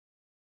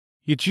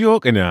You're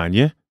joking, aren't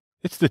you?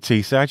 It's the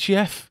Teesside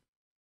Chef.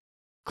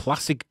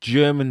 Classic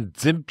German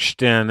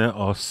Zimtsterne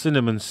or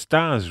cinnamon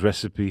stars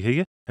recipe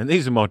here, and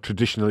these are more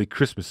traditionally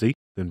Christmassy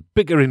than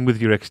bickering with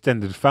your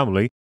extended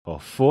family or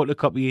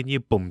photocopying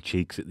your bum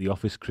cheeks at the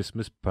office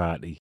Christmas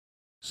party.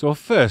 So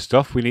first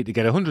off, we need to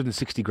get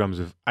 160 grams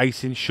of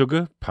icing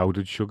sugar,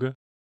 powdered sugar,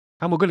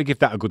 and we're going to give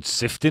that a good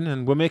sifting,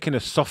 and we're making a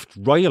soft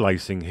royal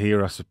icing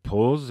here, I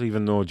suppose,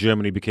 even though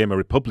Germany became a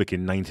republic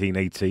in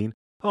 1918,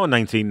 or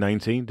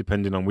 1919,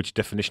 depending on which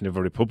definition of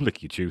a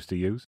republic you choose to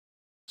use.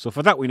 So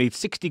for that we need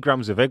 60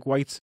 grams of egg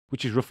whites,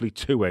 which is roughly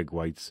 2 egg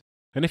whites.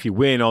 And if you're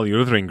weighing all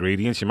your other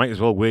ingredients, you might as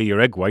well weigh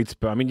your egg whites,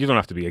 but I mean, you don't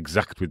have to be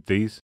exact with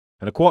these.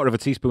 And a quarter of a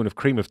teaspoon of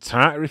cream of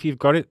tartar if you've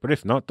got it, but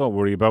if not, don't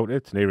worry about it,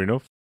 it's near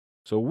enough.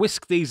 So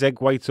whisk these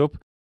egg whites up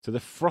to the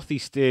frothy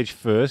stage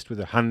first with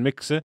a hand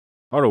mixer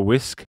or a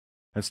whisk,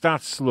 and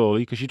start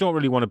slowly because you don't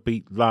really want to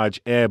beat large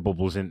air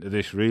bubbles into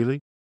this really.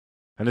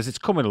 And as it's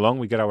coming along,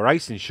 we get our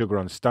icing sugar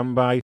on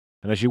standby,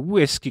 and as you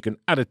whisk, you can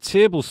add a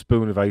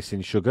tablespoon of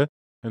icing sugar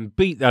and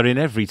beat that in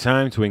every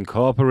time to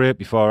incorporate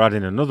before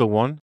adding another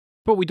one.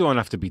 But we don't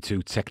have to be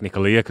too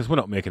technical here because we're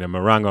not making a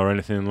meringue or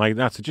anything like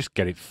that, so just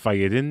get it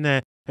fired in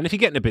there. And if you're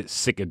getting a bit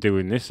sick of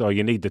doing this, or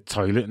you need the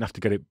toilet and have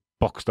to get it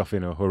boxed off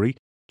in a hurry,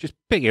 just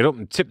pick it up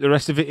and tip the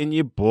rest of it in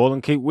your bowl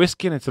and keep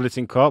whisking until it's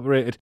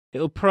incorporated.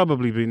 It'll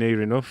probably be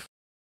near enough.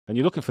 And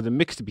you're looking for the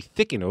mix to be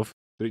thick enough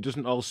that it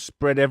doesn't all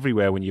spread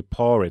everywhere when you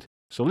pour it.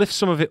 So lift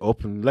some of it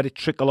up and let it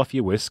trickle off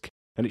your whisk,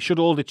 and it should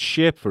hold its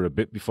shape for a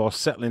bit before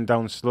settling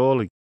down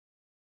slowly.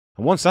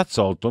 And once that's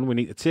all done, we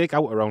need to take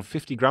out around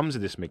 50 grams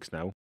of this mix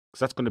now,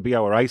 because that's going to be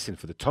our icing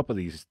for the top of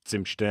these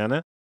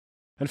Zimtsterne.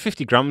 And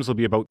 50 grams will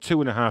be about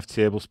 2.5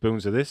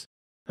 tablespoons of this,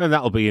 and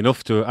that'll be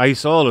enough to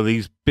ice all of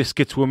these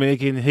biscuits we're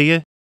making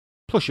here.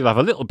 Plus you'll have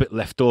a little bit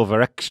left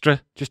over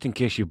extra, just in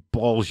case you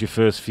balls your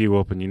first few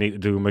up and you need to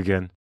do them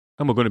again.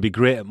 And we're going to be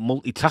great at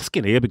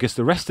multitasking here because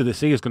the rest of this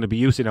here is going to be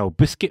using our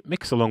biscuit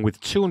mix along with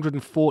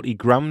 240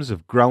 grams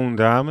of ground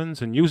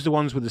almonds, and use the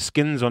ones with the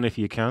skins on if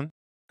you can.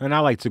 And I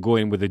like to go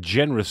in with a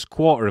generous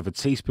quarter of a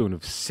teaspoon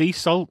of sea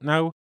salt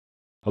now,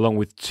 along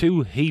with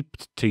 2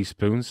 heaped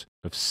teaspoons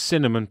of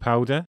cinnamon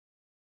powder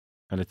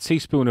and a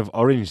teaspoon of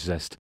orange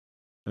zest.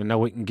 And now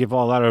we can give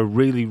all that a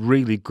really,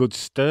 really good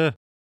stir.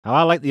 Now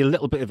I like the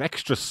little bit of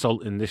extra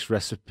salt in this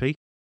recipe.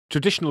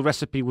 Traditional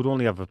recipe would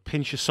only have a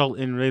pinch of salt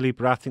in really,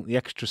 but I think the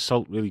extra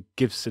salt really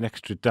gives an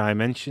extra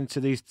dimension to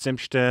these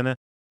Zimtsterne.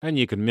 And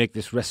you can make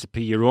this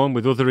recipe your own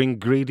with other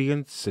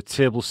ingredients, a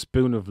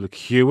tablespoon of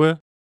liqueur,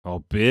 or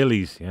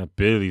Baileys. Yeah,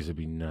 Baileys would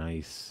be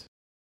nice.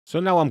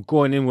 So now I'm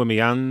going in with my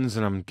hands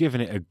and I'm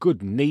giving it a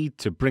good knead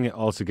to bring it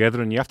all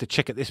together, and you have to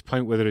check at this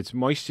point whether it's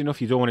moist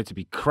enough. You don't want it to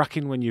be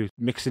cracking when you're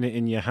mixing it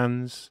in your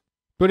hands.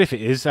 But if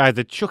it is,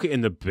 either chuck it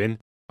in the bin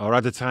or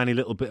add a tiny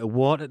little bit of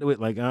water to it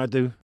like I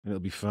do, and it'll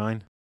be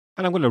fine.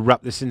 And I'm going to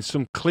wrap this in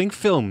some cling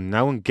film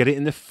now and get it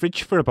in the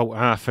fridge for about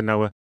half an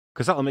hour,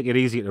 because that'll make it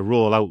easier to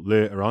roll out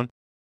later on.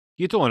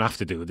 You don't have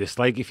to do this,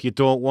 like, if you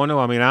don't want to.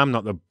 I mean, I'm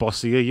not the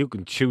boss here. You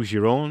can choose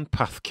your own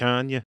path,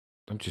 can't you?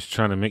 I'm just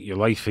trying to make your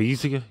life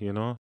easier, you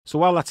know. So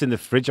while that's in the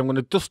fridge, I'm going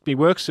to dust my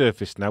work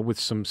surface now with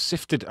some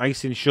sifted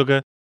icing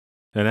sugar.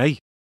 And hey,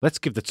 let's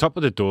give the top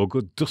of the dough a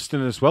good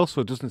dusting as well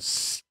so it doesn't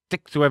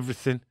stick to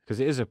everything, because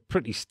it is a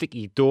pretty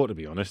sticky dough, to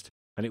be honest.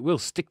 And it will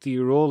stick to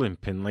your rolling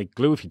pin like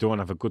glue if you don't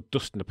have a good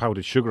dusting of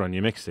powdered sugar on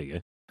your mixer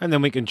here. And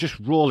then we can just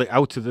roll it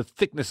out to the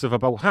thickness of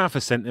about 1/2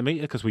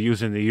 centimetre, because we're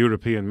using the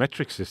European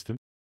metric system.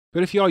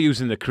 But if you're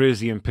using the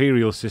crazy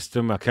imperial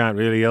system, I can't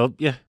really help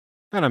you.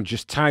 And I'm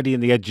just tidying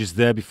the edges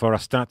there before I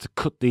start to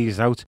cut these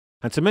out.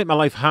 And to make my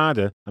life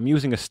harder, I'm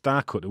using a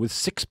star cutter with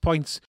 6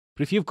 points.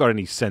 But if you've got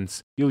any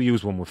sense, you'll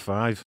use one with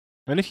 5.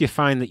 And if you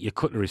find that your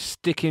cutter is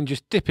sticking,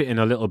 just dip it in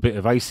a little bit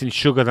of icing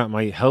sugar. That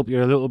might help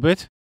you a little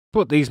bit.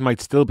 But these might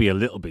still be a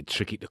little bit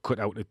tricky to cut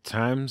out at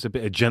times. A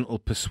bit of gentle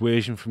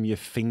persuasion from your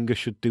finger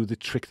should do the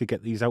trick to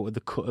get these out of the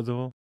cutter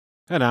though.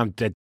 And I'm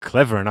dead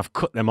clever and I've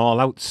cut them all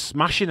out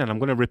smashing, and I'm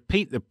going to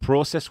repeat the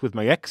process with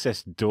my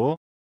excess dough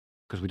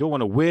because we don't want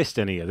to waste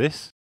any of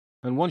this.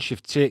 And once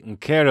you've taken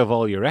care of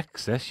all your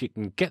excess, you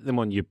can get them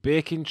on your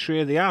baking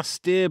tray. They are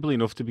stable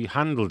enough to be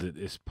handled at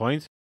this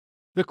point.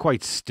 They're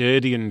quite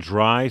sturdy and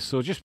dry,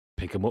 so just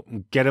pick them up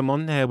and get them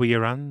on there with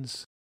your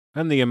hands.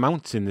 And the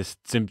amounts in this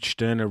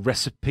Zimtsterne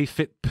recipe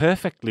fit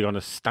perfectly on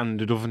a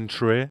standard oven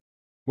tray.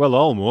 Well,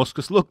 almost,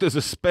 because look, there's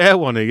a spare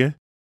one here.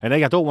 And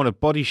hey, I don't want to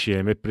body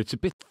shame it, but it's a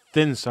bit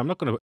thin, so I'm not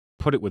going to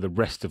put it with the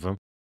rest of them.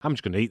 I'm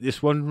just going to eat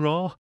this one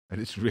raw. And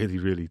it's really,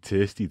 really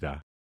tasty,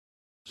 that.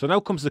 So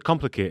now comes the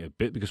complicated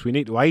bit, because we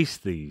need to ice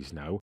these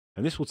now.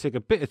 And this will take a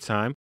bit of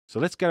time.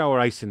 So let's get our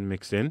icing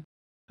mix in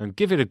and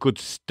give it a good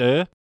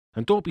stir.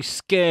 And don't be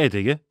scared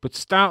here, but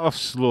start off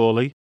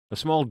slowly. A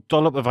small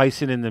dollop of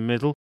icing in the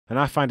middle. And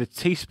I find a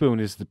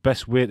teaspoon is the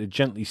best way to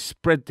gently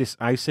spread this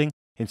icing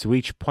into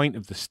each point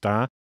of the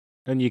star.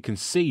 And you can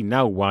see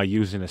now why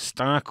using a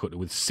star cutter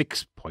with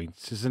 6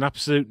 points is an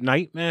absolute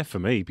nightmare for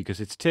me,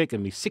 because it's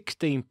taken me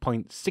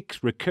 16.6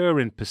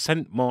 recurring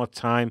 % more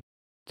time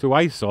to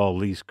ice all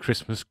these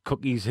Christmas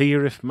cookies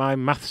here, if my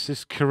maths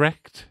is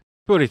correct.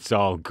 But it's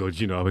all good,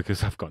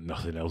 because I've got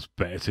nothing else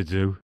better to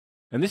do.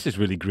 And this is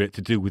really great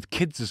to do with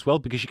kids as well,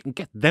 because you can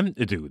get them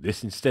to do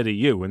this instead of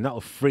you, and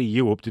that'll free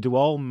you up to do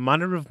all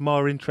manner of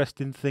more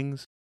interesting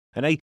things.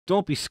 And hey,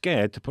 don't be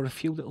scared to put a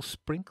few little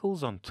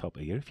sprinkles on top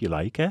of here if you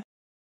like, eh?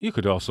 You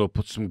could also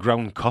put some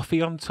ground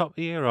coffee on top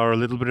here, or a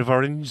little bit of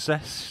orange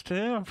zest.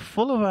 I'm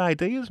full of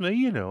ideas,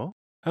 me, And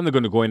they're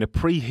going to go in a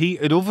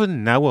preheated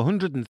oven now,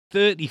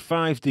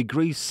 135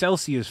 degrees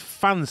Celsius,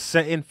 fan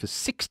setting for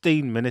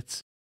 16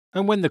 minutes.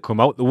 And when they come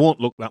out, they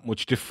won't look that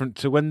much different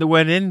to when they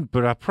went in,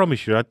 but I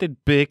promise you, I did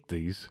bake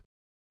these.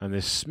 And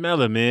they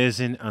smell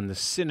amazing, and the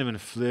cinnamon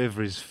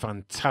flavour is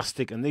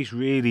fantastic, and these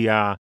really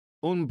are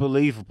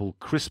unbelievable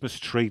Christmas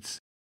treats.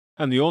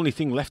 And the only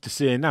thing left to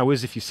say now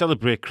is if you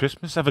celebrate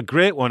Christmas, have a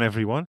great one,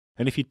 everyone.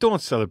 And if you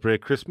don't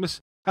celebrate Christmas,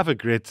 have a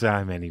great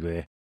time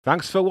anyway.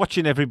 Thanks for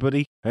watching,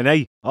 everybody. And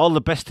hey, all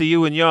the best to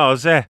you and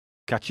yours, eh?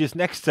 Catch you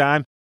next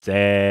time.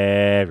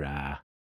 Sarah.